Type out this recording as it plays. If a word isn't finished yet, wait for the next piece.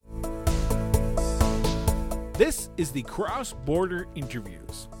This is the Cross Border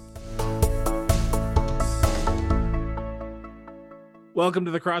Interviews. Welcome to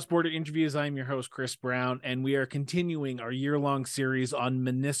the Cross Border Interviews. I'm your host, Chris Brown, and we are continuing our year-long series on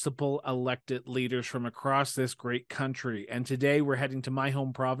municipal elected leaders from across this great country. And today we're heading to my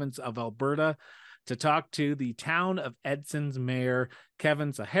home province of Alberta to talk to the town of Edson's mayor,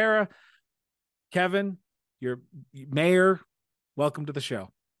 Kevin Zahara. Kevin, your mayor, welcome to the show.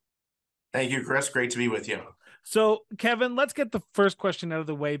 Thank you, Chris. Great to be with you. So, Kevin, let's get the first question out of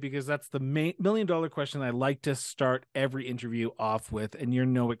the way because that's the million-dollar question I like to start every interview off with, and you're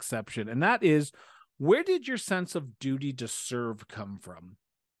no exception. And that is, where did your sense of duty to serve come from?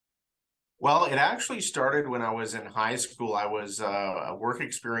 Well, it actually started when I was in high school. I was a work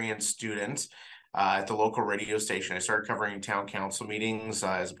experience student at the local radio station. I started covering town council meetings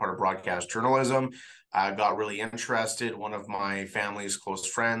as a part of broadcast journalism. I got really interested. One of my family's close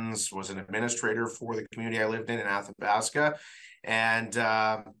friends was an administrator for the community I lived in Athabasca. And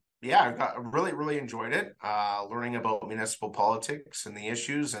I really enjoyed it, learning about municipal politics and the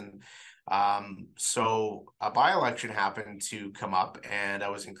issues. And so a by-election happened to come up and I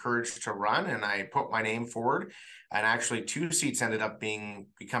was encouraged to run, and I put my name forward, and actually 2 seats ended up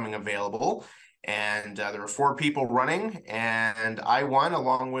becoming available. And there were 4 people running, and I won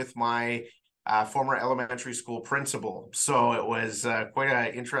along with my former elementary school principal. So it was quite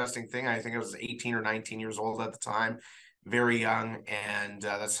an interesting thing. I think I was 18 or 19 years old at the time, very young. And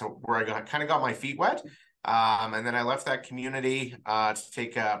that's where I kind of got my feet wet. And then I left that community to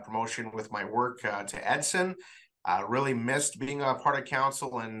take a promotion with my work to Edson. Really missed being a part of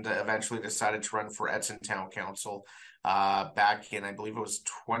council, and eventually decided to run for Edson Town Council back in, I believe it was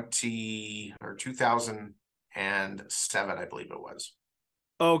 2007, I believe it was.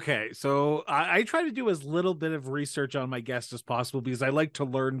 Okay, so I try to do as little bit of research on my guests as possible because I like to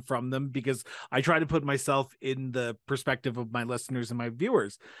learn from them, because I try to put myself in the perspective of my listeners and my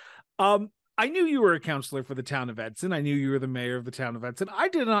viewers. I knew you were a councillor for the town of Edson. I knew you were the mayor of the town of Edson. I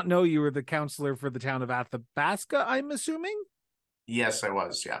did not know you were the councillor for the town of Athabasca, I'm assuming? Yes, I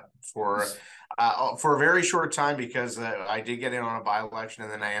was, yeah. For a very short time, because I did get in on a by-election,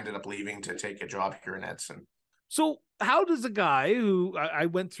 and then I ended up leaving to take a job here in Edson. So how does a guy who I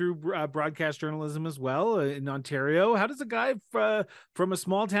went through broadcast journalism as well in Ontario, how does a guy from a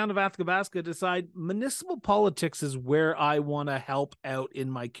small town of Athabasca decide municipal politics is where I want to help out in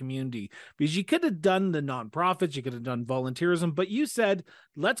my community? Because you could have done the nonprofits, you could have done volunteerism, but you said,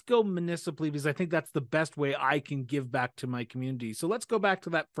 let's go municipally because I think that's the best way I can give back to my community. So let's go back to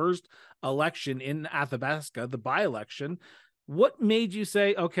that first election in Athabasca, the by-election. What made you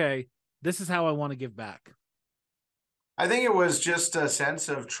say, okay, this is how I want to give back? I think it was just a sense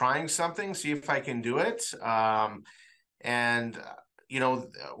of trying something, see if I can do it. When I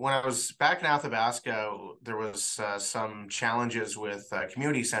was back in Athabasca, there was some challenges with a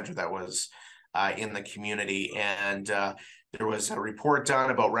community center that was in the community. And there was a report done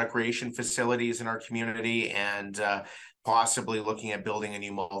about recreation facilities in our community, and possibly looking at building a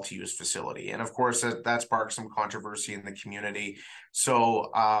new multi-use facility. And of course, that sparked some controversy in the community. So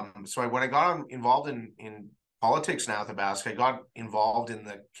when I got involved in politics in Athabasca, I got involved in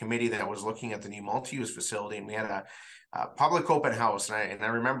the committee that was looking at the new multi-use facility, and we had a public open house, and I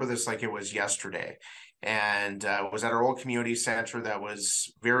remember this like it was yesterday. And it was at our old community center that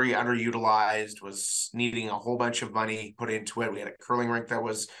was very underutilized, was needing a whole bunch of money put into it. We had a curling rink that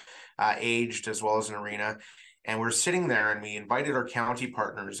was aged, as well as an arena. And we're sitting there, and we invited our county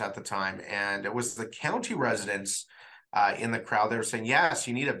partners at the time, and it was the county residents in the crowd. They were saying, yes,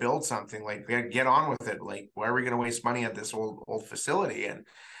 you need to build something, like get on with it. Like, why are we going to waste money at this old facility? And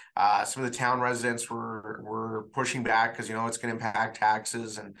some of the town residents were pushing back because, it's going to impact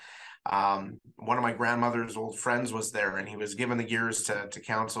taxes. And one of my grandmother's old friends was there, and he was giving the gears to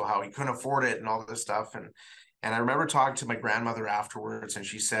council how he couldn't afford it and all this stuff. And I remember talking to my grandmother afterwards, and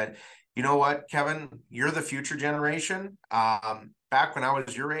she said, you know what, Kevin, you're the future generation. Back when I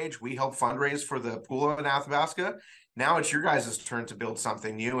was your age, we helped fundraise for the pool in Athabasca. Now it's your guys' turn to build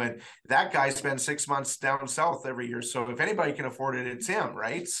something new. And that guy spends 6 months down south every year. So if anybody can afford it, it's him,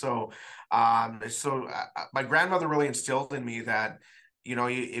 right? So my grandmother really instilled in me that,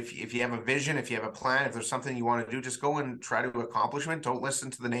 if you have a vision, if you have a plan, if there's something you want to do, just go and try to accomplish it. Don't listen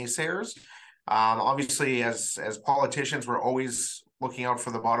to the naysayers. Obviously, as politicians, we're always looking out for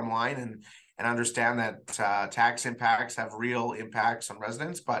the bottom line, and understand that tax impacts have real impacts on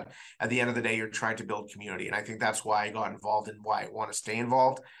residents. But at the end of the day, you're trying to build community. And I think that's why I got involved and why I want to stay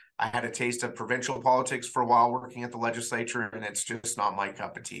involved. I had a taste of provincial politics for a while working at the legislature, and it's just not my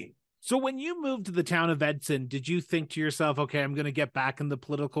cup of tea. So when you moved to the town of Edson, did you think to yourself, okay, I'm going to get back in the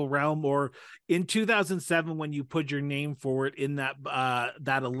political realm? Or in 2007, when you put your name forward in that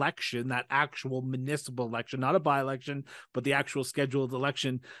election, that actual municipal election, not a by-election, but the actual scheduled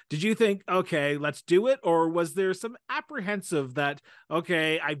election, did you think, okay, let's do it? Or was there some apprehensive that,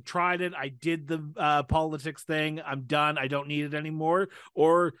 okay, I've tried it, I did the politics thing, I'm done, I don't need it anymore?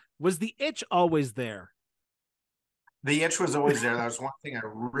 Or was the itch always there? The itch was always there. That was one thing I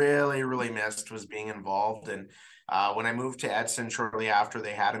really, really missed was being involved. And when I moved to Edson shortly after,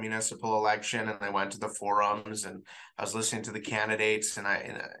 they had a municipal election, and I went to the forums and I was listening to the candidates.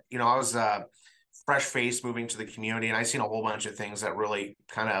 I was a fresh face moving to the community, and I seen a whole bunch of things that really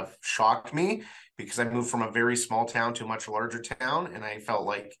kind of shocked me because I moved from a very small town to a much larger town, and I felt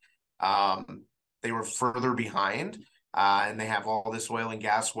like they were further behind. And they have all this oil and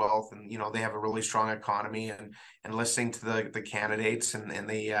gas wealth, and they have a really strong economy. And listening to the candidates, and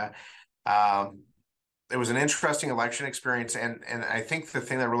it was an interesting election experience. And I think the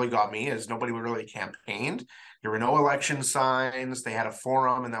thing that really got me is nobody really campaigned. There were no election signs. They had a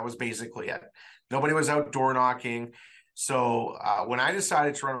forum, and that was basically it. Nobody was out door knocking. So when I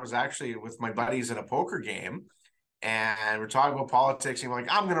decided to run, I was actually with my buddies in a poker game, and we're talking about politics, and we're like,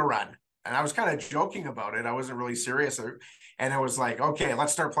 I'm going to run. And I was kind of joking about it. I wasn't really serious. And it was like, okay,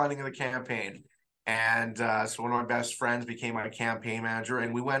 let's start planning the campaign. And so one of my best friends became my campaign manager,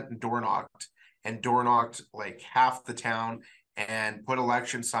 and we went and door knocked like half the town and put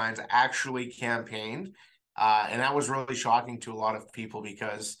election signs, actually campaigned. And that was really shocking to a lot of people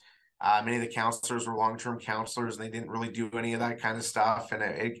because many of the counselors were long-term counselors, and they didn't really do any of that kind of stuff. And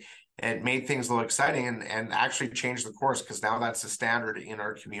it made things look exciting, and actually changed the course, because now that's the standard in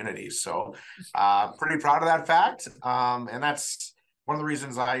our community. So pretty proud of that fact. And that's one of the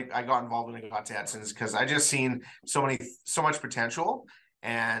reasons I got involved when I got to Edson, is because I just seen so much potential.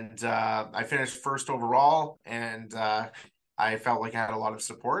 And I finished first overall, and I felt like I had a lot of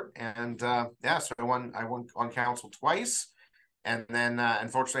support. And so I won on council twice. And then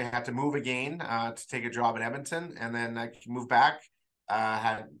unfortunately I had to move again to take a job in Edmonton, and then I moved back,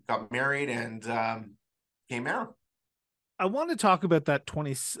 got married, and came mayor. I want to talk about that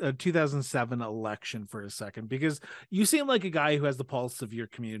 2007 election for a second, because you seem like a guy who has the pulse of your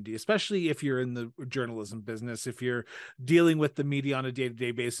community, especially if you're in the journalism business. If you're dealing with the media on a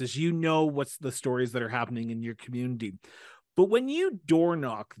day-to-day basis, what's the stories that are happening in your community. But when you door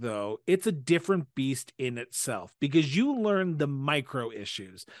knock, though, it's a different beast in itself, because you learn the micro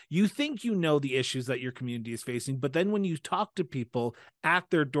issues. You think you know the issues that your community is facing, but then when you talk to people at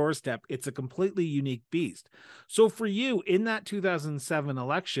their doorstep, it's a completely unique beast. So for you, in that 2007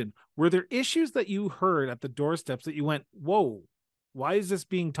 election, were there issues that you heard at the doorsteps that you went, whoa, why is this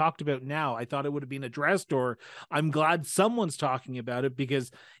being talked about now? I thought it would have been addressed, or I'm glad someone's talking about it,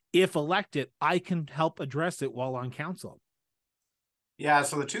 because if elected, I can help address it while on council. Yeah,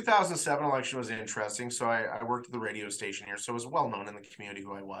 so the 2007 election was interesting. So I worked at the radio station here, so it was well known in the community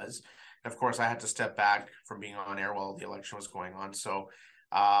who I was. And of course, I had to step back from being on air while the election was going on. So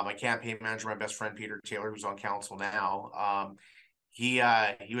my campaign manager, my best friend Peter Taylor, who's on council now, he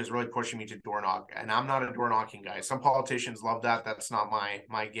was really pushing me to door knock, and I'm not a door knocking guy. Some politicians love that. That's not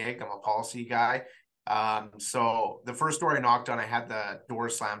my gig. I'm a policy guy. So the first door I knocked on, I had the door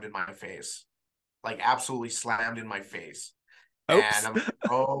slammed in my face, like absolutely slammed in my face. And Oops. I'm like,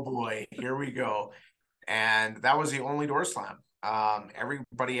 oh boy, here we go. And that was the only door slam.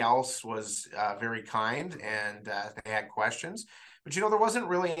 Everybody else was very kind, and they had questions. But there wasn't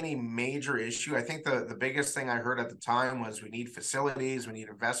really any major issue. I think the biggest thing I heard at the time was we need facilities, we need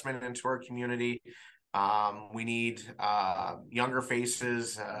investment into our community. We need younger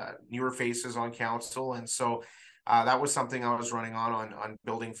faces, newer faces on council. And so that was something I was running on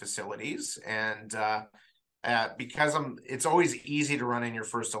building facilities. And because it's always easy to run in your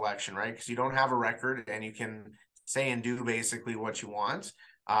first election, right? Because you don't have a record, and you can say and do basically what you want,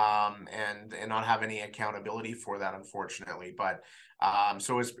 and not have any accountability for that, unfortunately. But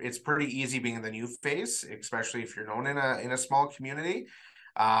so it's pretty easy being the new face, especially if you're known in a small community.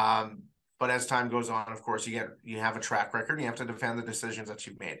 But as time goes on, of course, you have a track record, and you have to defend the decisions that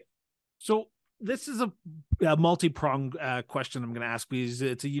you've made. So this is a multi-pronged question I'm going to ask, because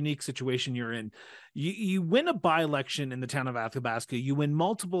it's a unique situation you're in. You win a by-election in the town of Athabasca. You win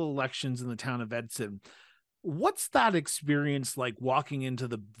multiple elections in the town of Edson. What's that experience like, walking into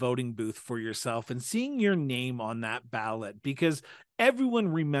the voting booth for yourself and seeing your name on that ballot? Because everyone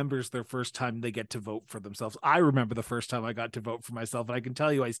remembers their first time they get to vote for themselves. I remember the first time I got to vote for myself, and I can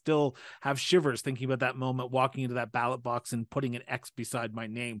tell you I still have shivers thinking about that moment, walking into that ballot box and putting an X beside my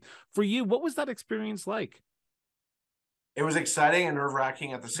name. For you, what was that experience like? It was exciting and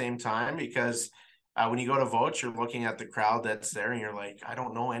nerve-wracking at the same time because when you go to vote, you're looking at the crowd that's there, and you're like, I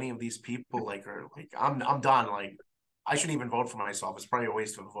don't know any of these people. Like, or like, I'm done. Like, I shouldn't even vote for myself. It's probably a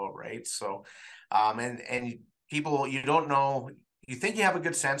waste of a vote, right? So, and people you don't know. You think you have a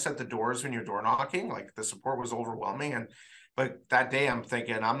good sense at the doors when you're door knocking. Like the support was overwhelming, and but that day I'm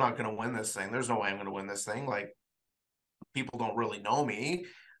thinking I'm not going to win this thing. There's no way I'm going to win this thing. Like people don't really know me.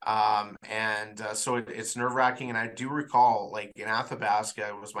 And so it's nerve wracking. And I do recall, like in Athabasca,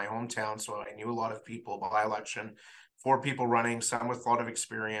 it was my hometown, so I knew a lot of people by election, 4 people running, some with a lot of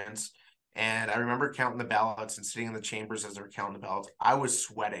experience. And I remember counting the ballots and sitting in the chambers as they were counting the ballots. I was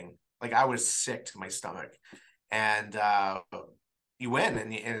sweating, like I was sick to my stomach. And you win,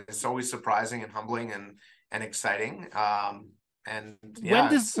 and it's always surprising and humbling and exciting. And yeah,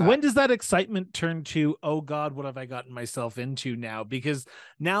 it's When does that excitement turn to, oh God, what have I gotten myself into now? Because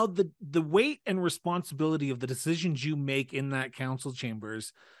now the weight and responsibility of the decisions you make in that council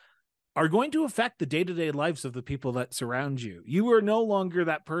chambers are going to affect the day-to-day lives of the people that surround you. You are no longer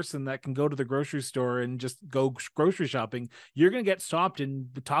that person that can go to the grocery store and just go grocery shopping. You're going to get stopped and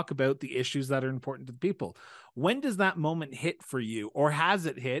talk about the issues that are important to the people. When does that moment hit for you, or has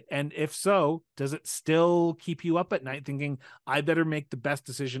it hit? And if so, does it still keep you up at night thinking, I better make the best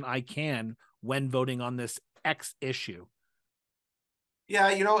decision I can when voting on this X issue? Yeah,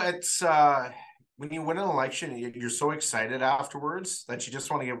 it's when you win an election, you're so excited afterwards that you just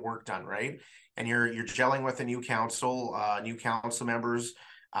want to get work done, right? And you're gelling with a new council members.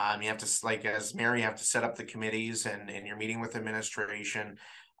 You have to, like as mayor, you have to set up the committees, and you're meeting with administration.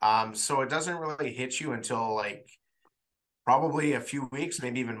 So it doesn't really hit you until like probably a few weeks,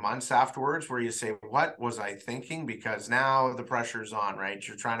 maybe even months afterwards, where you say, what was I thinking? Because now the pressure's on, right?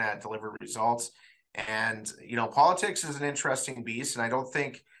 You're trying to deliver results. And, politics is an interesting beast. And I don't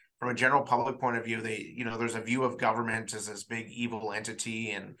think from a general public point of view, there's a view of government as this big evil entity.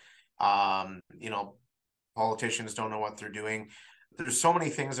 And, politicians don't know what they're doing. There's so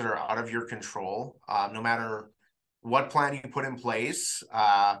many things that are out of your control, no matter what plan you put in place.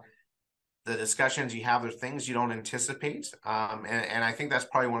 The discussions you have, are things you don't anticipate. And I think that's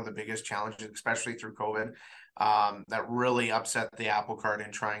probably one of the biggest challenges, especially through COVID, that really upset the apple cart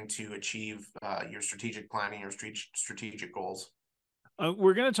in trying to achieve your strategic planning, your strategic goals.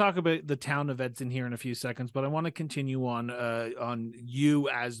 We're going to talk about the town of Edson here in a few seconds, but I want to continue on you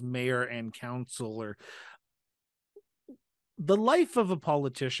as mayor and councilor. The life of a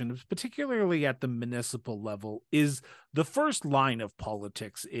politician, particularly at the municipal level, is the first line of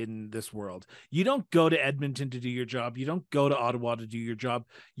politics in this world. You don't go to Edmonton to do your job. You don't go to Ottawa to do your job.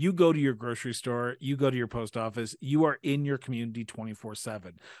 You go to your grocery store. You go to your post office. You are in your community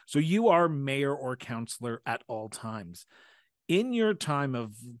 24/7. So you are mayor or councilor at all times. In your time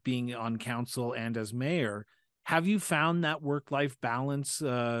of being on council and as mayor, have you found that work-life balance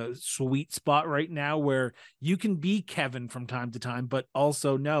sweet spot right now where you can be Kevin from time to time, but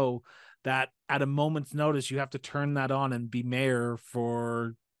also know that at a moment's notice, you have to turn that on and be mayor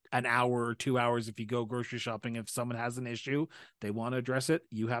for an hour or 2 hours if you go grocery shopping? If someone has an issue, they want to address it,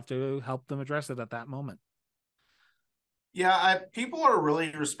 you have to help them address it at that moment. Yeah, people are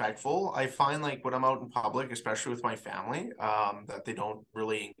really respectful. I find like when I'm out in public, especially with my family, that they don't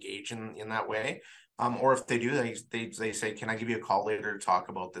really engage in that way. Or if they do, they say, "Can I give you a call later to talk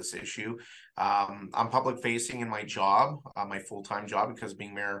about this issue?" I'm public facing in my job, my full time job, because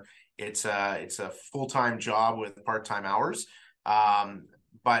being mayor, it's a full time job with part time hours.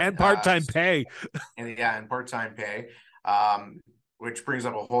 But And part-time pay. and yeah, and part time pay. Um, which brings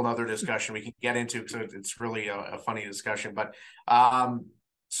up a whole nother discussion we can get into because it's really a funny discussion. But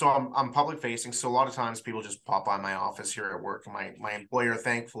so I'm public facing, so a lot of times people just pop by my office here at work, and my employer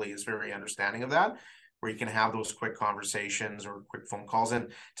thankfully is very understanding of that, where you can have those quick conversations or quick phone calls.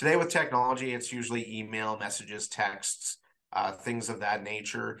 And today with technology, it's usually email, messages, texts, things of that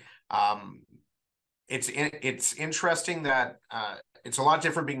nature. It's interesting that it's a lot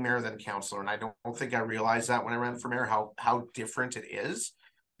different being mayor than councilor, and I don't think I realized that when I ran for mayor how different it is,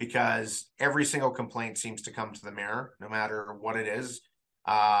 because every single complaint seems to come to the mayor, no matter what it is,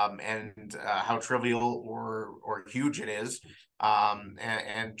 and how trivial or huge it is,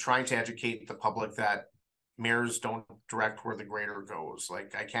 and trying to educate the public that mayors don't direct where the grader goes.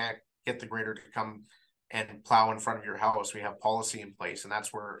 Like I can't get the grader to come and plow in front of your house. We have policy in place, and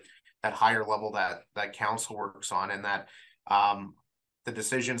that's where that higher level that council works on, and that the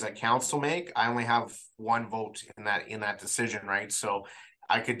decisions that council make, I only have one vote in that decision, right? So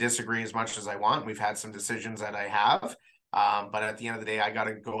I could disagree as much as I want. We've had some decisions that I have, But at the end of the day, I got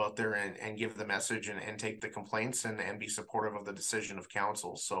to go out there and give the message and take the complaints and be supportive of the decision of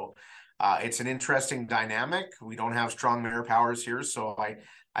council. So it's an interesting dynamic. We don't have strong mayor powers here, so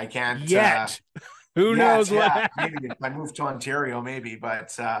I can't Yet. Who yet. knows what? Yeah, maybe if I move to Ontario, maybe,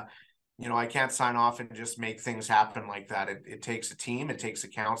 but I can't sign off and just make things happen like that. It takes a team, it takes a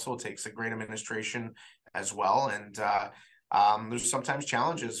council, it takes a great administration as well, and there's sometimes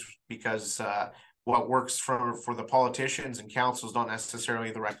challenges because what works for the politicians and councils don't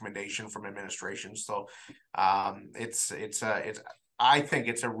necessarily the recommendation from administration. So it's I think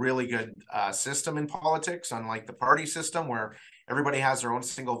it's a really good system in politics, unlike the party system where everybody has their own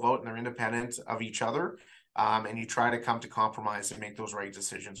single vote and they're independent of each other. And you try to come to compromise and make those right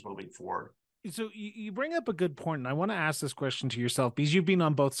decisions moving forward. So you bring up a good point, and I want to ask this question to yourself because you've been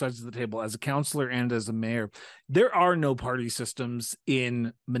on both sides of the table as a councillor and as a mayor. There are no party systems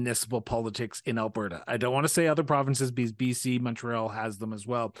in municipal politics in Alberta. I don't want to say other provinces because BC, Montreal has them as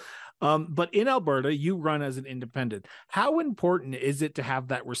well. But in Alberta, you run as an independent. How important is it to have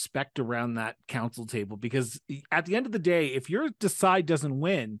that respect around that council table? Because at the end of the day, if your side doesn't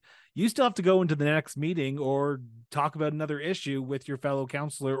win, you still have to go into the next meeting or talk about another issue with your fellow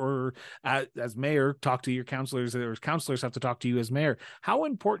councillor, or as mayor, talk to your councillors, or councillors have to talk to you as mayor. How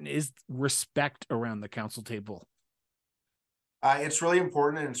important is respect around the council table? It's really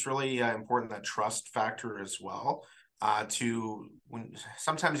important, and it's really important that trust factor as well. To when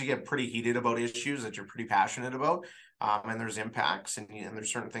sometimes you get pretty heated about issues that you're pretty passionate about, and there's impacts and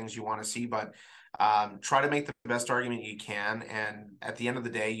there's certain things you want to see, but try to make the best argument you can. And at the end of the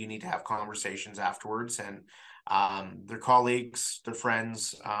day, you need to have conversations afterwards, and their colleagues, their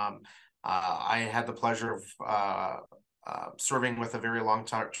friends. I had the pleasure of serving with a very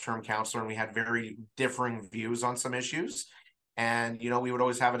long-term counselor, and we had very differing views on some issues. And we would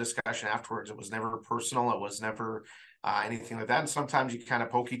always have a discussion afterwards. It was never personal. It was never anything like that. And sometimes you kind of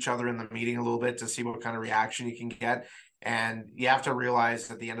poke each other in the meeting a little bit to see what kind of reaction you can get. And you have to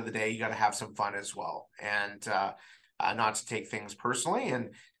realize at the end of the day, you got to have some fun as well, and not to take things personally.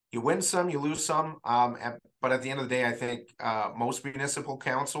 And you win some, you lose some. But at the end of the day, I think most municipal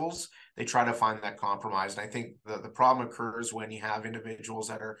councils, they try to find that compromise. And I think the problem occurs when you have individuals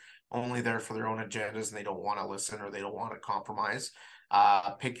that are only there for their own agendas and they don't want to listen or they don't want to compromise.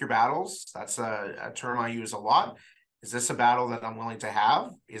 Pick your battles. That's a term I use a lot. Is this a battle that I'm willing to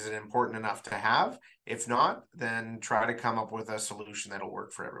have? Is it important enough to have? If not, then try to come up with a solution that'll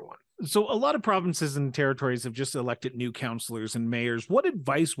work for everyone. So a lot of provinces and territories have just elected new councillors and mayors. What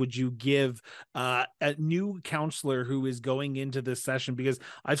advice would you give a new councillor who is going into this session? Because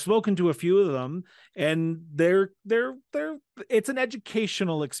I've spoken to a few of them, and they're it's an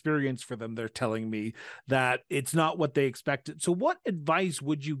educational experience for them. They're telling me that it's not what they expected. So what advice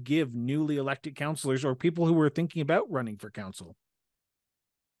would you give newly elected councillors or people who are thinking about running for council?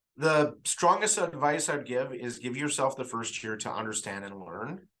 The strongest advice I'd give is give yourself the first year to understand and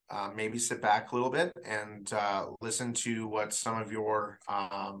learn. Maybe sit back a little bit and listen to what some of your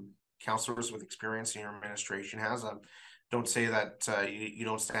counselors with experience in your administration has. Don't say that you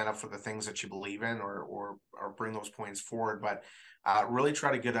don't stand up for the things that you believe in or bring those points forward, but really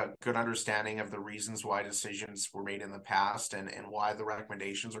try to get a good understanding of the reasons why decisions were made in the past and why the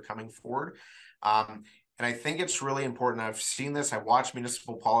recommendations are coming forward. And I think it's really important. I've seen this. I watch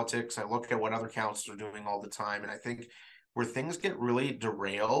municipal politics. I look at what other councils are doing all the time. And I think where things get really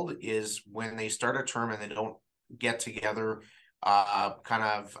derailed is when they start a term and they don't get together kind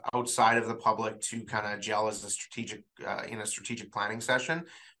of outside of the public to kind of gel as a strategic in a strategic planning session,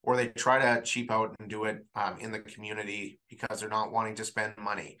 or they try to cheap out and do it in the community because they're not wanting to spend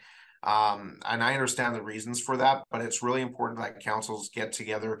money. And I understand the reasons for that, but it's really important that councils get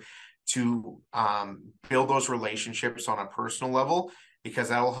together to build those relationships on a personal level, because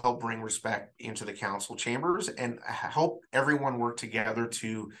that'll help bring respect into the council chambers and help everyone work together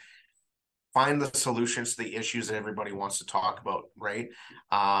to find the solutions to the issues that everybody wants to talk about, right?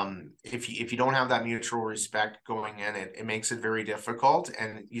 If you don't have that mutual respect going in, it makes it very difficult.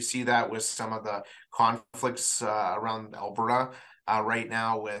 And you see that with some of the conflicts around Alberta right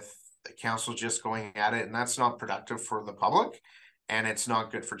now, with the council just going at it, and that's not productive for the public. And it's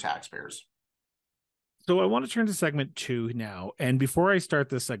not good for taxpayers. So I want to turn to segment 2 now. And before I start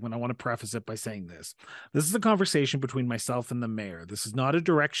this segment, I want to preface it by saying this. This is a conversation between myself and the mayor. This is not a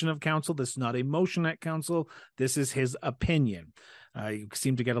direction of council. This is not a motion at council. This is his opinion. You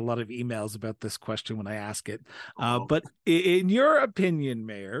seem to get a lot of emails about this question when I ask it. But in your opinion,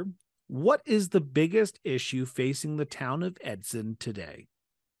 Mayor, what is the biggest issue facing the town of Edson today?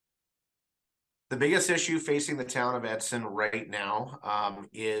 The biggest issue facing the town of Edson right now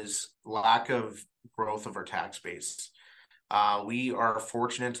is lack of growth of our tax base. We are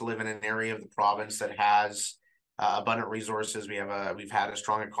fortunate to live in an area of the province that has abundant resources. We've had a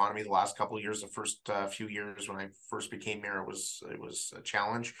strong economy the last couple of years. The first few years when I first became mayor, it was a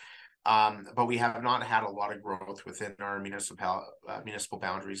challenge. But we have not had a lot of growth within our municipal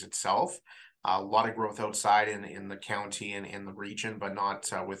boundaries itself. A lot of growth outside in the county and in the region, but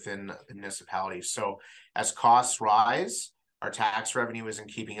not within the municipality. So as costs rise, our tax revenue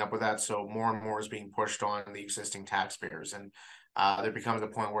isn't keeping up with that. So more and more is being pushed on the existing taxpayers. And there becomes a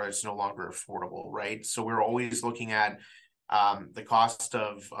point where it's no longer affordable, right? So we're always looking at the cost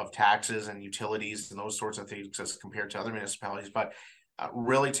of taxes and utilities and those sorts of things as compared to other municipalities. But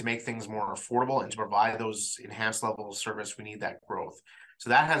really to make things more affordable and to provide those enhanced level of service, we need that growth. So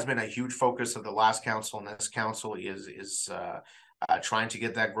that has been a huge focus of the last council, and this council is trying to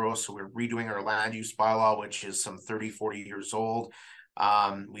get that growth. So we're redoing our land use bylaw, which is some 30, 40 years old.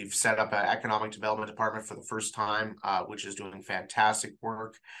 We've set up an economic development department for the first time, which is doing fantastic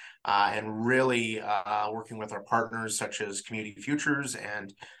work, and really working with our partners such as Community Futures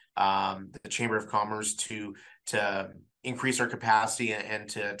and the Chamber of Commerce to increase our capacity and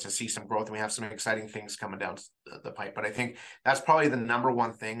to see some growth. And we have some exciting things coming down the pipe. But I think that's probably the number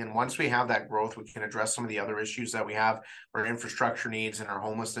one thing. And once we have that growth, we can address some of the other issues that we have, our infrastructure needs and our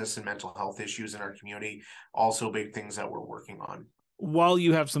homelessness and mental health issues in our community, also big things that we're working on. While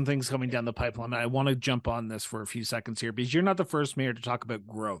you have some things coming down the pipeline, I want to jump on this for a few seconds here, because you're not the first mayor to talk about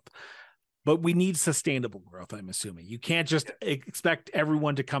growth. But we need sustainable growth, I'm assuming. You can't just expect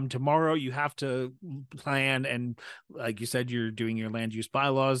everyone to come tomorrow. You have to plan. And like you said, you're doing your land use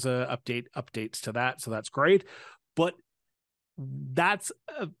bylaws updates to that. So that's great. But that's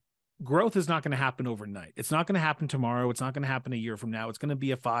growth is not going to happen overnight. It's not going to happen tomorrow. It's not going to happen a year from now. It's going to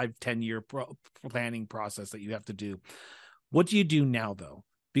be a 5-10 year planning process that you have to do. What do you do now, though?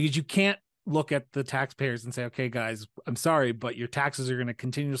 Because you can't look at the taxpayers and say, okay, guys, I'm sorry, but your taxes are going to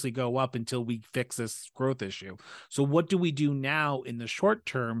continuously go up until we fix this growth issue. So what do we do now in the short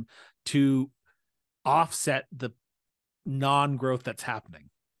term to offset the non-growth that's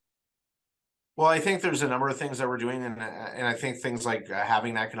happening? Well, I think there's a number of things that we're doing, and I think things like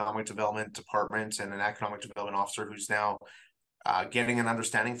having an economic development department and an economic development officer who's now getting an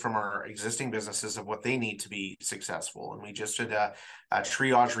understanding from our existing businesses of what they need to be successful. And we just did a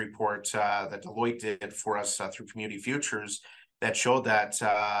triage report that Deloitte did for us through Community Futures that showed that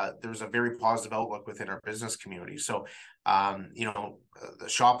there's a very positive outlook within our business community. So, the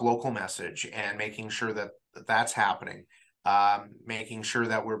shop local message and making sure that that's happening, making sure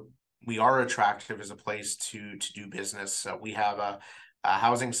that we are attractive as a place to do business. We have a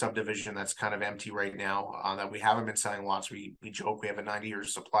housing subdivision that's kind of empty right now that we haven't been selling lots. We joke we have a 90-year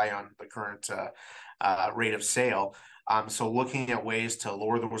supply on the current rate of sale. So looking at ways to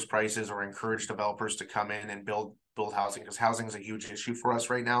lower those prices or encourage developers to come in and build housing, because housing is a huge issue for us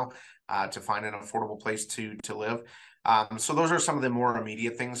right now, to find an affordable place to live. So those are some of the more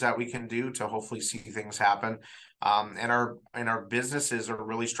immediate things that we can do to hopefully see things happen. And our businesses are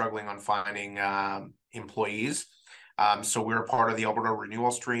really struggling on finding employees. So we're a part of the Alberta Renewal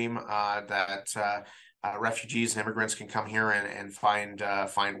Stream that refugees and immigrants can come here and find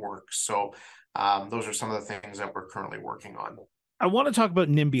work. So those are some of the things that we're currently working on. I want to talk about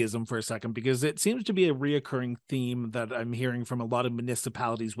NIMBYism for a second, because it seems to be a reoccurring theme that I'm hearing from a lot of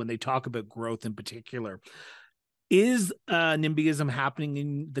municipalities when they talk about growth in particular. Is NIMBYism happening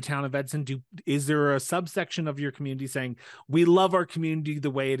in the town of Edson? Is there a subsection of your community saying, we love our community the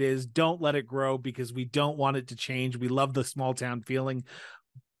way it is, don't let it grow because we don't want it to change, we love the small town feeling?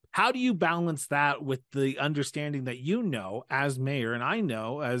 How do you balance that with the understanding that, as mayor, and I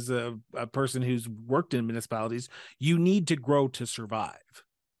know as a person who's worked in municipalities, you need to grow to survive?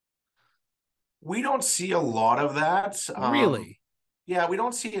 We don't see a lot of that. Really? Yeah, we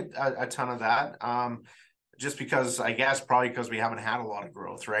don't see a ton of that. Just because, I guess, probably because we haven't had a lot of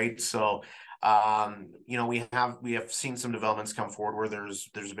growth, right? So, we have seen some developments come forward where there's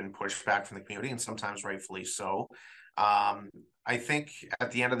been pushback from the community, and sometimes rightfully so. I think at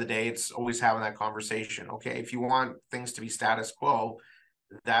the end of the day, it's always having that conversation. Okay, if you want things to be status quo,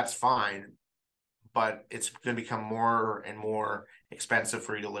 that's fine, but it's going to become more and more expensive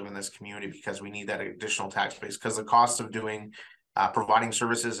for you to live in this community because we need that additional tax base, because the cost of providing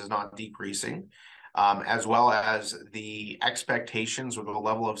services is not decreasing. As well as the expectations or the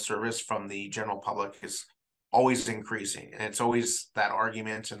level of service from the general public is always increasing. And it's always that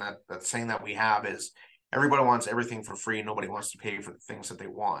argument and that saying that we have is everybody wants everything for free and nobody wants to pay for the things that they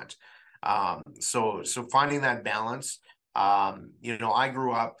want. So finding that balance. I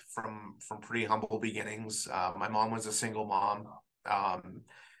grew up from pretty humble beginnings. My mom was a single mom.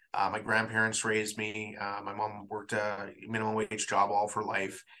 My grandparents raised me. My mom worked a minimum wage job all of her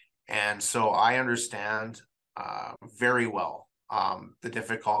life. And so I understand very well the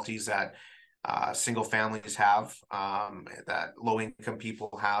difficulties that single families have, that low income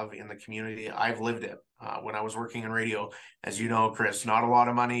people have in the community. I've lived it when I was working in radio, as you know, Chris. Not a lot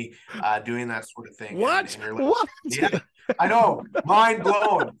of money doing that sort of thing, What? and you're like, What? yeah, I know, mind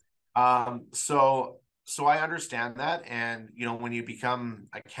blown. So I understand that, and when you become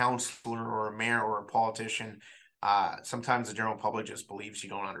a counselor or a mayor or a politician, sometimes the general public just believes you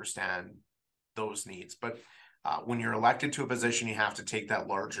don't understand those needs, but when you're elected to a position, you have to take that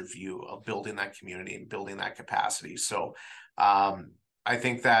larger view of building that community and building that capacity. So I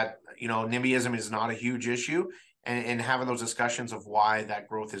think that, NIMBYism is not a huge issue, and having those discussions of why that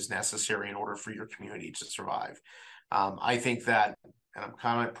growth is necessary in order for your community to survive. I think that, and I'm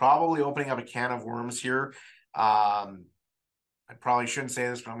kind of probably opening up a can of worms here. I probably shouldn't say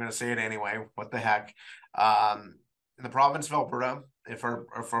this, but I'm going to say it anyway. What the heck? In the province of Alberta, if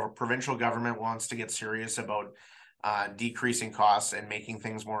our provincial government wants to get serious about decreasing costs and making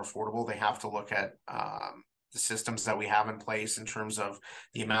things more affordable, they have to look at the systems that we have in place in terms of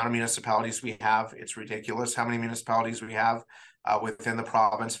the amount of municipalities we have. It's ridiculous how many municipalities we have within the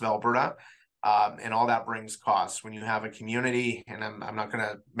province of Alberta. And all that brings costs. When you have a community, and I'm not going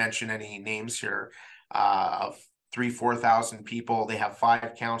to mention any names here, of 4,000 people, they have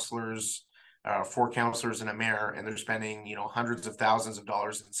 5 counselors, 4 counselors and a mayor, and they're spending, hundreds of thousands of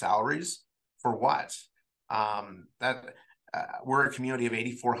dollars in salaries for what? We're a community of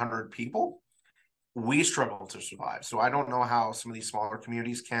 8,400 people. We struggle to survive. So I don't know how some of these smaller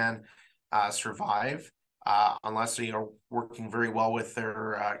communities can survive unless they are working very well with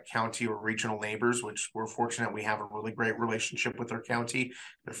their county or regional neighbors, which we're fortunate we have a really great relationship with our county.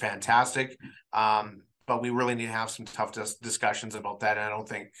 They're fantastic. But we really need to have some tough discussions about that. And I don't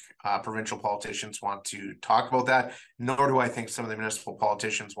think provincial politicians want to talk about that, nor do I think some of the municipal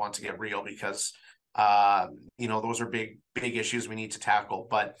politicians want to get real, because, those are big issues we need to tackle.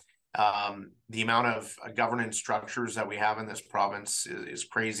 But the amount of governance structures that we have in this province is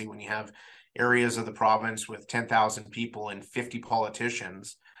crazy. When you have areas of the province with 10,000 people and 50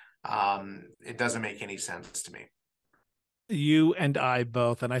 politicians, it doesn't make any sense to me. You and I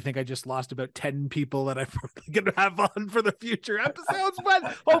both, and I think I just lost about 10 people that I'm probably going to have on for the future episodes,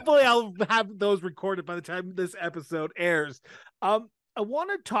 but hopefully I'll have those recorded by the time this episode airs. I want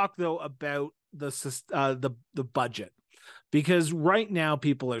to talk though about the budget, because right now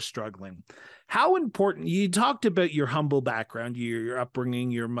people are struggling. How important, you talked about your humble background, your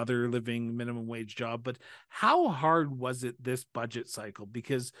upbringing, your mother living minimum wage job, but how hard was it this budget cycle?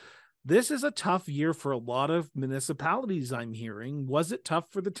 Because this is a tough year for a lot of municipalities, I'm hearing. Was it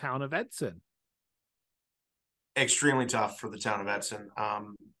tough for the town of Edson? Extremely tough for the town of Edson.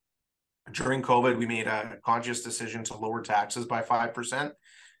 During COVID, we made a conscious decision to lower taxes by 5%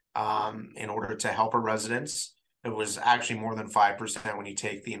 in order to help our residents. It was actually more than 5% when you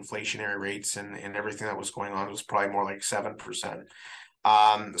take the inflationary rates and everything that was going on. It was probably more like 7%.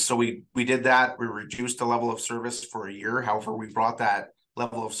 So we did that. We reduced the level of service for a year. However, we brought that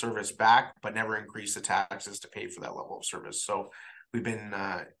level of service back, but never increased the taxes to pay for that level of service. So we've been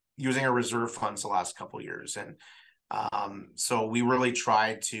using our reserve funds the last couple of years. And so we really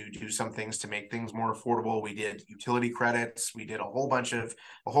tried to do some things to make things more affordable. We did utility credits. We did a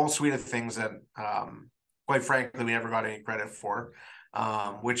whole suite of things that, quite frankly, we never got any credit for,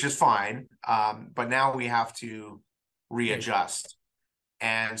 which is fine. But now we have to readjust.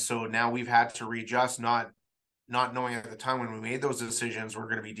 And so now we've had to readjust, not knowing at the time when we made those decisions, we're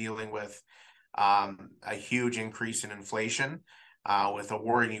going to be dealing with a huge increase in inflation, with a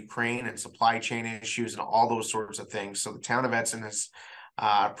war in Ukraine and supply chain issues and all those sorts of things. So the town of Edson has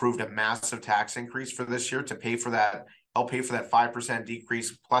approved a massive tax increase for this year to pay for that. I'll pay for that 5%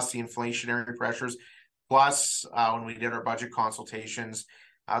 decrease plus the inflationary pressures. Plus, when we did our budget consultations,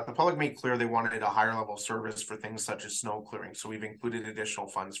 the public made clear they wanted a higher level of service for things such as snow clearing. So we've included additional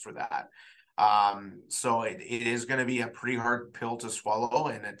funds for that. So it is going to be a pretty hard pill to swallow,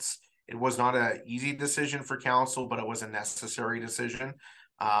 and it was not an easy decision for council, but it was a necessary decision.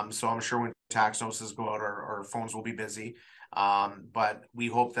 So I'm sure when tax notices go out, our phones will be busy. But we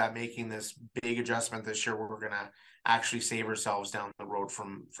hope that making this big adjustment this year, we're going to actually save ourselves down the road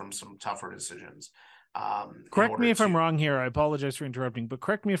from some tougher decisions. Correct me if I'm wrong here. I apologize for interrupting, but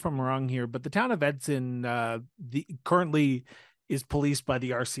correct me if I'm wrong here. But the town of Edson currently is policed by the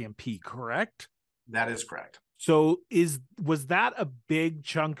RCMP, correct? That is correct. So was that a big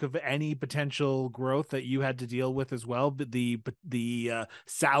chunk of any potential growth that you had to deal with as well? But the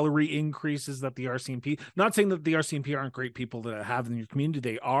salary increases that the RCMP, not saying that the RCMP aren't great people to have in your community.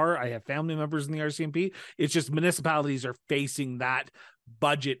 They are. I have family members in the RCMP. It's just municipalities are facing that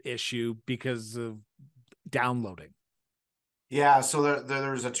budget issue because of downloading. Yeah, so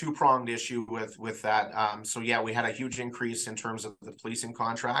there's a two-pronged issue with that. So yeah, we had a huge increase in terms of the policing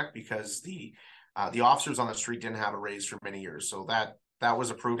contract because the officers on the street didn't have a raise for many years. So that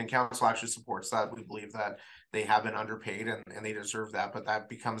was approved, and council actually supports that. We believe that they have been underpaid and they deserve that, but that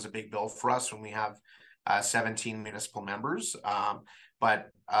becomes a big bill for us when we have 17 municipal members. But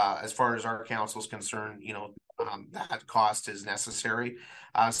as far as our council is concerned, that cost is necessary.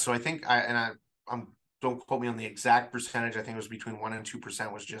 So I think I'm don't quote me on the exact percentage. I think it was between 1% and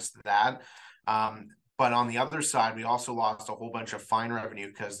 2% was just that. But on the other side, we also lost a whole bunch of fine revenue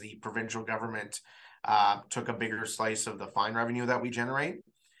because the provincial government took a bigger slice of the fine revenue that we generate.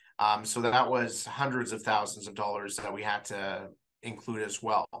 So that was hundreds of thousands of dollars that we had to include as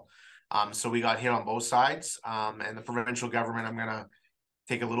well. So we got hit on both sides. And the provincial government, I'm going to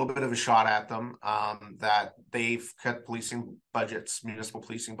take a little bit of a shot at them, that they've cut policing budgets, municipal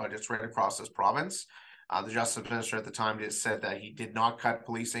policing budgets right across this province. The Justice Minister at the time just said that he did not cut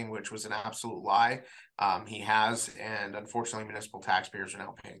policing, which was an absolute lie. He has, and unfortunately, municipal taxpayers are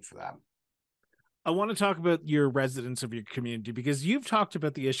now paying for that. I want to talk about your residents of your community because you've talked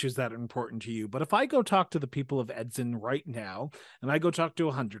about the issues that are important to you. But if I go talk to the people of Edson right now, and I go talk to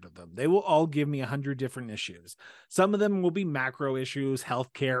 100 of them, they will all give me 100 different issues. Some of them will be macro issues,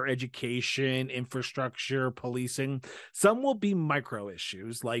 healthcare, education, infrastructure, policing. Some will be micro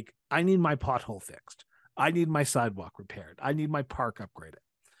issues like I need my pothole fixed. I need my sidewalk repaired. I need my park upgraded.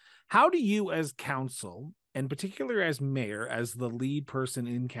 How do you as council, and particularly as mayor, as the lead person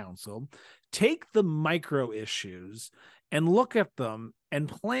in council, take the micro issues and look at them and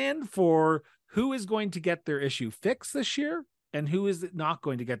plan for who is going to get their issue fixed this year and who is not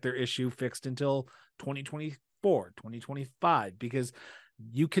going to get their issue fixed until 2024, 2025? Because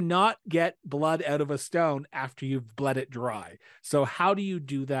you cannot get blood out of a stone after you've bled it dry. So how do you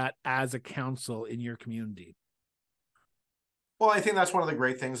do that as a council in your community? Well, I think that's one of the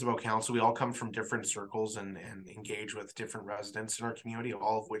great things about council. We all come from different circles and engage with different residents in our community,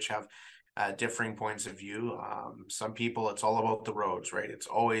 all of which have differing points of view. Some people, it's all about the roads, right? It's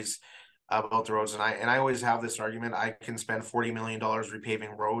always about the roads. And I always have this argument. I can spend $40 million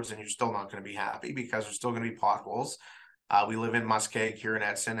repaving roads and you're still not going to be happy because there's still going to be potholes. We live in Muskeg here in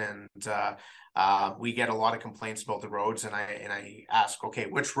Edson, and we get a lot of complaints about the roads. And I ask, okay,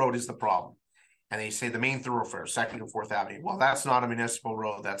 which road is the problem? And they say the main thoroughfare, 2nd and 4th Avenue. Well, that's not a municipal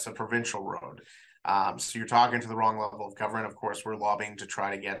road. That's a provincial road. So you're talking to the wrong level of government. Of course, we're lobbying to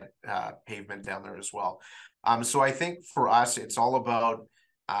try to get pavement down there as well. So I think for us, it's all about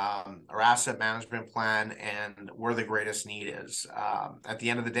our asset management plan and where the greatest need is. At the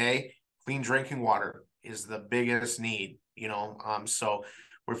end of the day, clean drinking water is the biggest need, so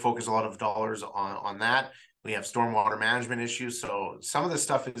we're focused a lot of dollars on that. We have stormwater management issues. So some of the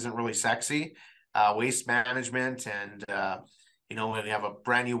stuff isn't really sexy. Waste management and, we have a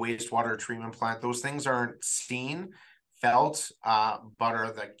brand new wastewater treatment plant. Those things aren't seen, felt, but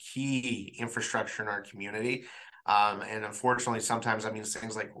are the key infrastructure in our community. And unfortunately, sometimes that means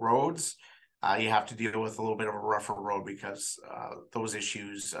things like roads. You have to deal with a little bit of a rougher road because those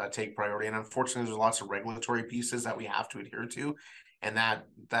issues take priority. And unfortunately, there's lots of regulatory pieces that we have to adhere to. And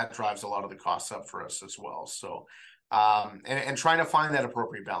that drives a lot of the costs up for us as well. So, and trying to find that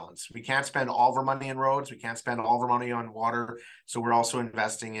appropriate balance. We can't spend all of our money in roads. We can't spend all of our money on water. So we're also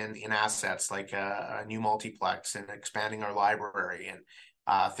investing in assets like a new multiplex and expanding our library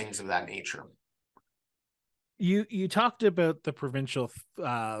and things of that nature. You talked about the provincial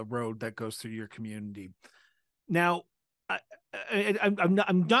road that goes through your community. Now,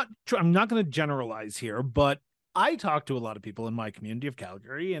 I'm not going to generalize here, but I talk to a lot of people in my community of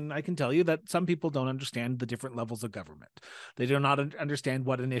Calgary, and I can tell you that some people don't understand the different levels of government. They do not understand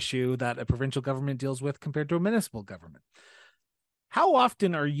what an issue that a provincial government deals with compared to a municipal government. How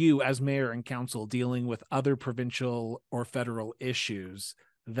often are you, as mayor and council, dealing with other provincial or federal issues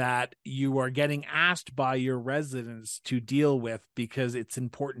that you are getting asked by your residents to deal with because it's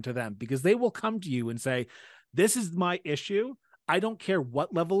important to them? Because they will come to you and say, this is my issue. I don't care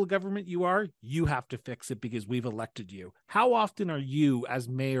what level of government you are, you have to fix it because we've elected you. How often are you, as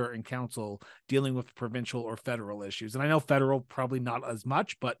mayor and council, dealing with provincial or federal issues? And I know federal probably not as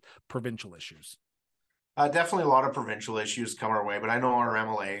much, but provincial issues. Definitely a lot of provincial issues come our way, but I know our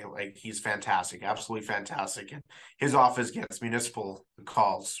MLA, like he's fantastic, absolutely fantastic. And his office gets municipal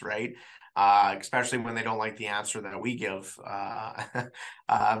calls, right? especially when they don't like the answer that we give.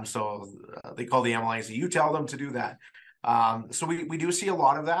 So they call the MLAs, you tell them to do that. So we do see a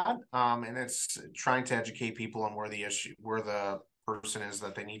lot of that, and it's trying to educate people on where the person is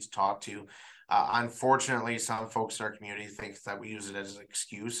that they need to talk to. Unfortunately, some folks in our community think that we use it as an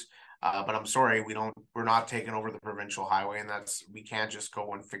excuse. But I'm sorry, we're not taking over the provincial highway, and we can't just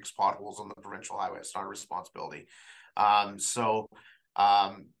go and fix potholes on the provincial highway. It's not a responsibility.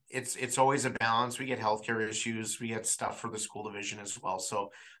 It's always a balance. We get healthcare issues, we get stuff for the school division as well.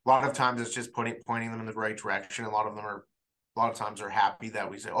 So a lot of times it's just pointing them in the right direction. A lot of times are happy that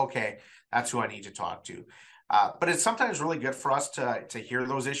we say, okay, that's who I need to talk to. But it's sometimes really good for us to hear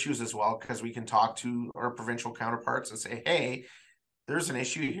those issues as well, because we can talk to our provincial counterparts and say, hey, there's an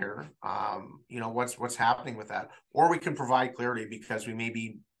issue here. What's happening with that? Or we can provide clarity because we may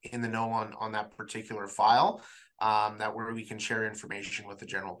be in the know on that particular file, that where we can share information with the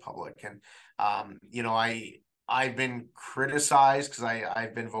general public. And I've been criticized because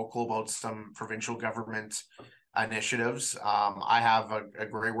I've been vocal about some provincial government initiatives. I have a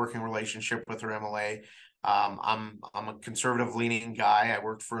great working relationship with our MLA. I'm a conservative leaning guy. I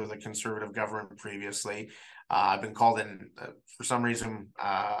worked for the conservative government previously. I've been called for some reason,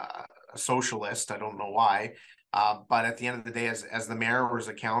 a socialist. I don't know why. But at the end of the day, as the mayor or as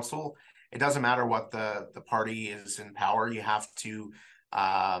a council, it doesn't matter what the party is in power. You have to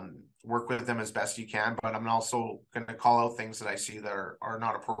work with them as best you can. But I'm also going to call out things that I see that are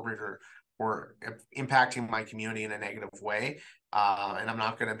not appropriate or impacting my community in a negative way. And I'm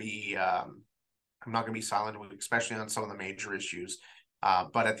not going to be silent, especially on some of the major issues.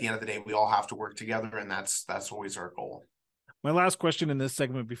 But at the end of the day, we all have to work together, and that's always our goal. My last question in this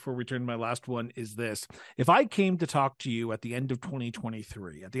segment before we turn to my last one is this. If I came to talk to you at the end of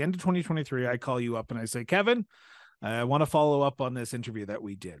 2023, I call you up and I say, Kevin, I want to follow up on this interview that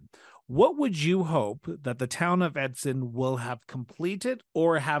we did. What would you hope that the town of Edson will have completed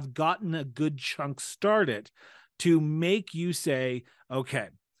or have gotten a good chunk started to make you say, okay,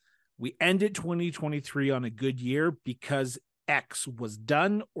 we ended 2023 on a good year because X was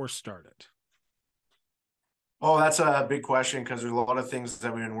done or started? Oh, that's a big question, because there's a lot of things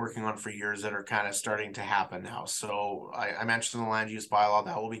that we've been working on for years that are kind of starting to happen now. So I mentioned the land use bylaw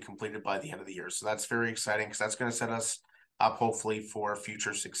that will be completed by the end of the year. So that's very exciting, because that's going to set us up hopefully for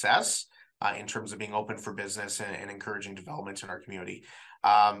future success in terms of being open for business and encouraging development in our community.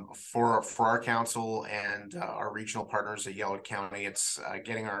 For our council and our regional partners at Yellowwood County, it's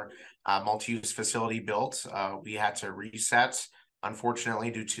getting our multi-use facility built. We had to reset, unfortunately,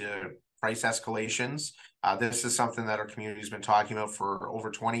 due to price escalations. This is something that our community has been talking about for over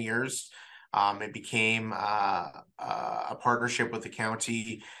 20 years. It became a partnership with the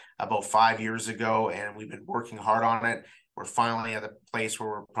county about 5 years ago, and we've been working hard on it. We're finally at a place where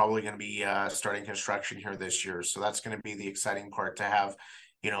we're probably going to be starting construction here this year. So that's going to be the exciting part, to have,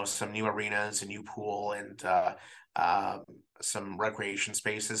 some new arenas, a new pool, and some recreation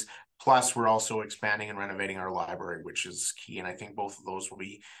spaces. Plus, we're also expanding and renovating our library, which is key. And I think both of those will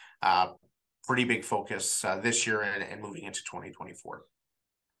be pretty big focus this year and moving into 2024.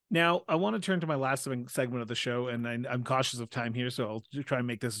 Now, I want to turn to my last segment of the show, and I'm cautious of time here, so I'll try and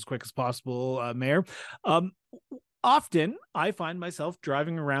make this as quick as possible, Mayor. Often, I find myself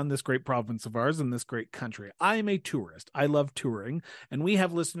driving around this great province of ours and this great country. I am a tourist. I love touring, and we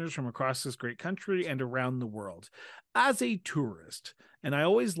have listeners from across this great country and around the world. As a tourist, and I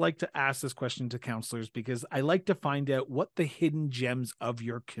always like to ask this question to counselors because I like to find out what the hidden gems of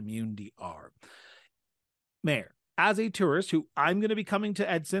your community are. Mayor, as a tourist who I'm going to be coming to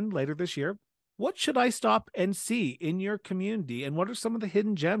Edson later this year, what should I stop and see in your community? And what are some of the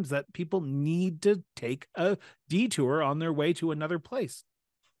hidden gems that people need to take a detour on their way to another place?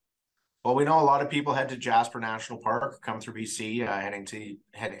 Well, we know a lot of people head to Jasper National Park, come through BC,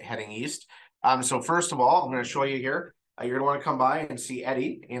 heading east. So first of all, I'm going to show you here. You're going to want to come by and see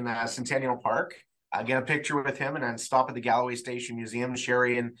Eddie in Centennial Park. Get a picture with him, and then stop at the Galloway Station Museum.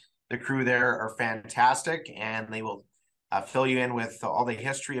 Sherry and the crew there are fantastic, and they will fill you in with all the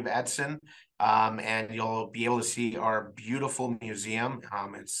history of Edson. And you'll be able to see our beautiful museum.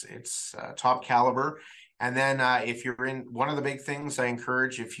 It's top caliber. And then if you're in, one of the big things I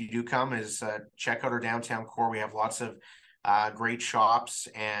encourage, if you do come, is check out our downtown core. We have lots of great shops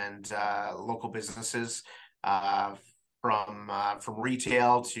and local businesses, from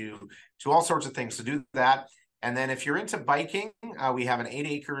retail to all sorts of things. So do that. And then if you're into biking, we have an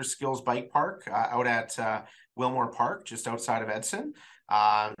 8-acre skills bike park out at Wilmore Park, just outside of Edson.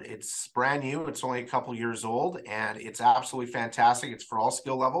 It's brand new. It's only a couple years old, and it's absolutely fantastic. It's for all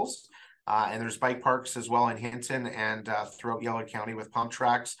skill levels. And there's bike parks as well in Hinton and throughout Yellowwood County with pump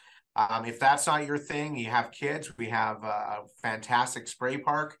tracks. If that's not your thing, you have kids, we have a fantastic spray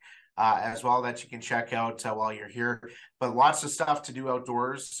park as well that you can check out while you're here. But lots of stuff to do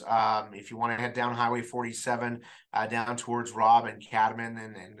outdoors. If you want to head down Highway 47 down towards Robb and Cadman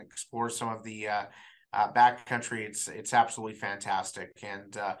and explore some of the backcountry, it's absolutely fantastic.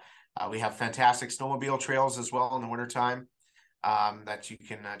 And we have fantastic snowmobile trails as well in the wintertime that you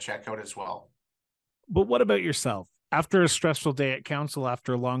can check out as well. But what about yourself? After a stressful day at council,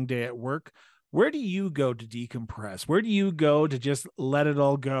 after a long day at work, where do you go to decompress? Where do you go to just let it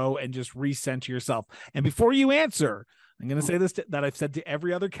all go and just recenter yourself? And before you answer, I'm going to say this that I've said to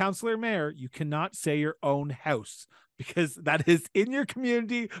every other councillor mayor, you cannot say your own house because that is in your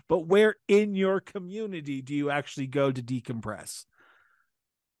community, but where in your community do you actually go to decompress?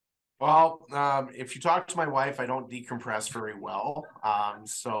 Well, if you talk to my wife, I don't decompress very well.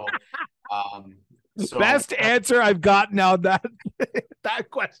 Best answer I've gotten on that that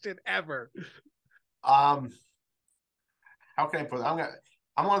question ever. How can I put it? I'm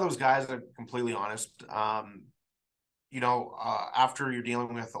one of those guys that are completely honest. After you're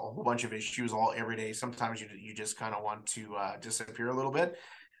dealing with a whole bunch of issues every day, sometimes you just kind of want to disappear a little bit.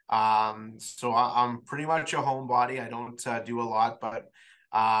 So I'm pretty much a homebody. I don't do a lot, but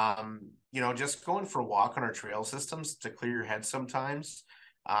just going for a walk on our trail systems to clear your head sometimes.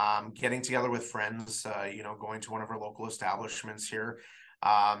 Getting together with friends, going to one of our local establishments here.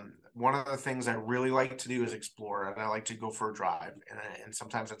 One of the things I really like to do is explore, and I like to go for a drive, and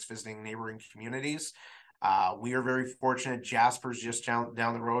sometimes that's visiting neighboring communities. We are very fortunate. Jasper's just down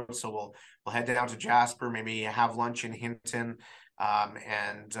the road, so we'll head down to Jasper, maybe have lunch in Hinton,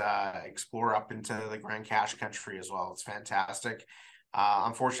 and explore up into the Grand Cache country as well. It's fantastic.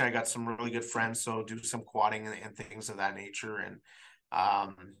 Unfortunately, I got some really good friends, so do some quadding and things of that nature. And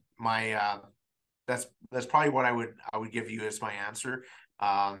that's probably what I would give you as my answer.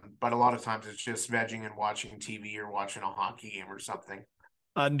 But a lot of times it's just vegging and watching TV or watching a hockey game or something.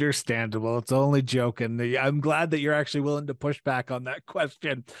 Understandable. It's only joking. I'm glad that you're actually willing to push back on that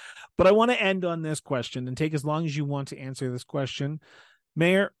question. But I want to end on this question and take as long as you want to answer this question.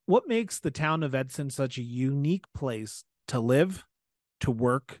 Mayor, what makes the town of Edson such a unique place to live, to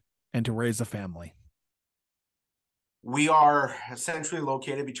work, and to raise a family? We are centrally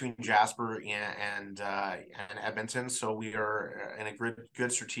located between Jasper and Edmonton, so we are in a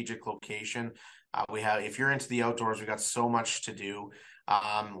good strategic location. If you're into the outdoors, we've got so much to do.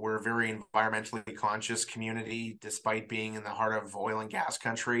 We're a very environmentally conscious community, despite being in the heart of oil and gas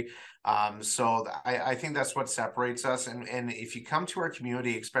country. So I think that's what separates us. And if you come to our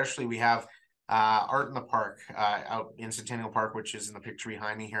community, especially, we have Art in the Park out in Centennial Park, which is in the picture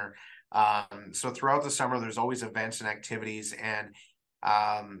behind me here. So throughout the summer, there's always events and activities, and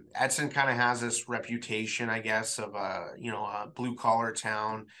Edson kind of has this reputation, I guess, of a blue collar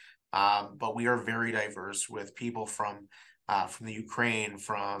town. But we are very diverse with people from the Ukraine,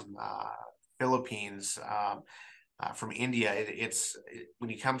 from Philippines, from India. When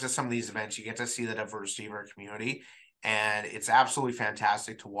you come to some of these events, you get to see the diversity of our community, and it's absolutely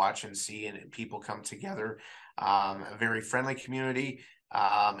fantastic to watch and see, and people come together. A very friendly community.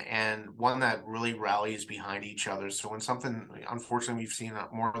 And one that really rallies behind each other. So when something, unfortunately, we've seen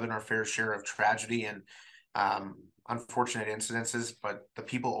more than our fair share of tragedy and unfortunate incidences, but the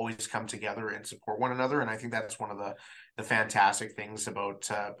people always come together and support one another. And I think that's one of the fantastic things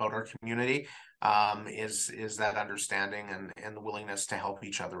about our community, is that understanding and the willingness to help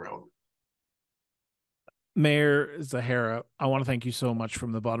each other out. Mayor Zahara, I want to thank you so much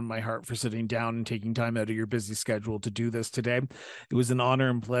from the bottom of my heart for sitting down and taking time out of your busy schedule to do this today. It was an honor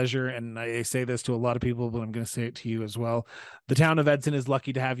and pleasure, and I say this to a lot of people, but I'm going to say it to you as well. The town of Edson is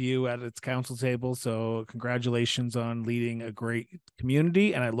lucky to have you at its council table, so congratulations on leading a great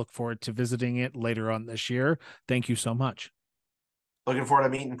community, and I look forward to visiting it later on this year. Thank you so much. Looking forward to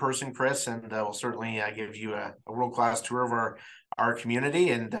meeting in person, Chris, and we'll certainly give you a world-class tour of our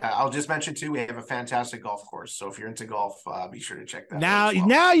community. And I'll just mention too, we have a fantastic golf course. So if you're into golf, be sure to check that out as well.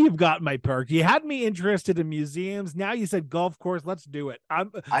 Now you've got my perk. You had me interested in museums. Now you said golf course. Let's do it. I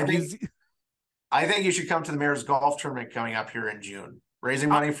think you should come to the Mayor's Golf Tournament coming up here in June. Raising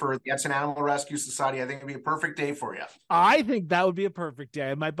money for the Edson Animal Rescue Society. I think it'd be a perfect day for you. I think that would be a perfect day.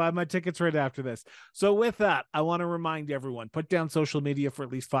 I might buy my tickets right after this. So with that, I want to remind everyone, put down social media for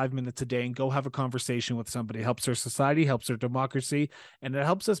at least 5 minutes a day and go have a conversation with somebody. It helps our society, helps our democracy, and it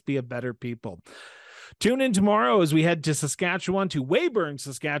helps us be a better people. Tune in tomorrow as we head to Saskatchewan, to Weyburn,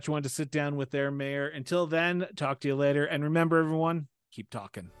 Saskatchewan, to sit down with their mayor. Until then, talk to you later. And remember, everyone, keep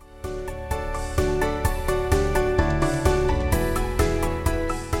talking.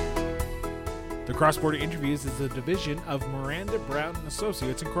 The Cross Border Interviews is a division of Miranda Brown &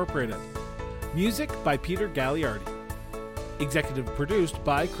 Associates Incorporated. Music by Peter Gagliardi. Executive produced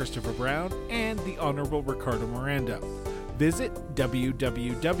by Christopher Brown and the Honorable Ricardo Miranda. Visit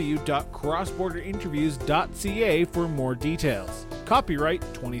www.crossborderinterviews.ca for more details. Copyright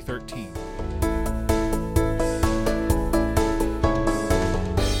 2013.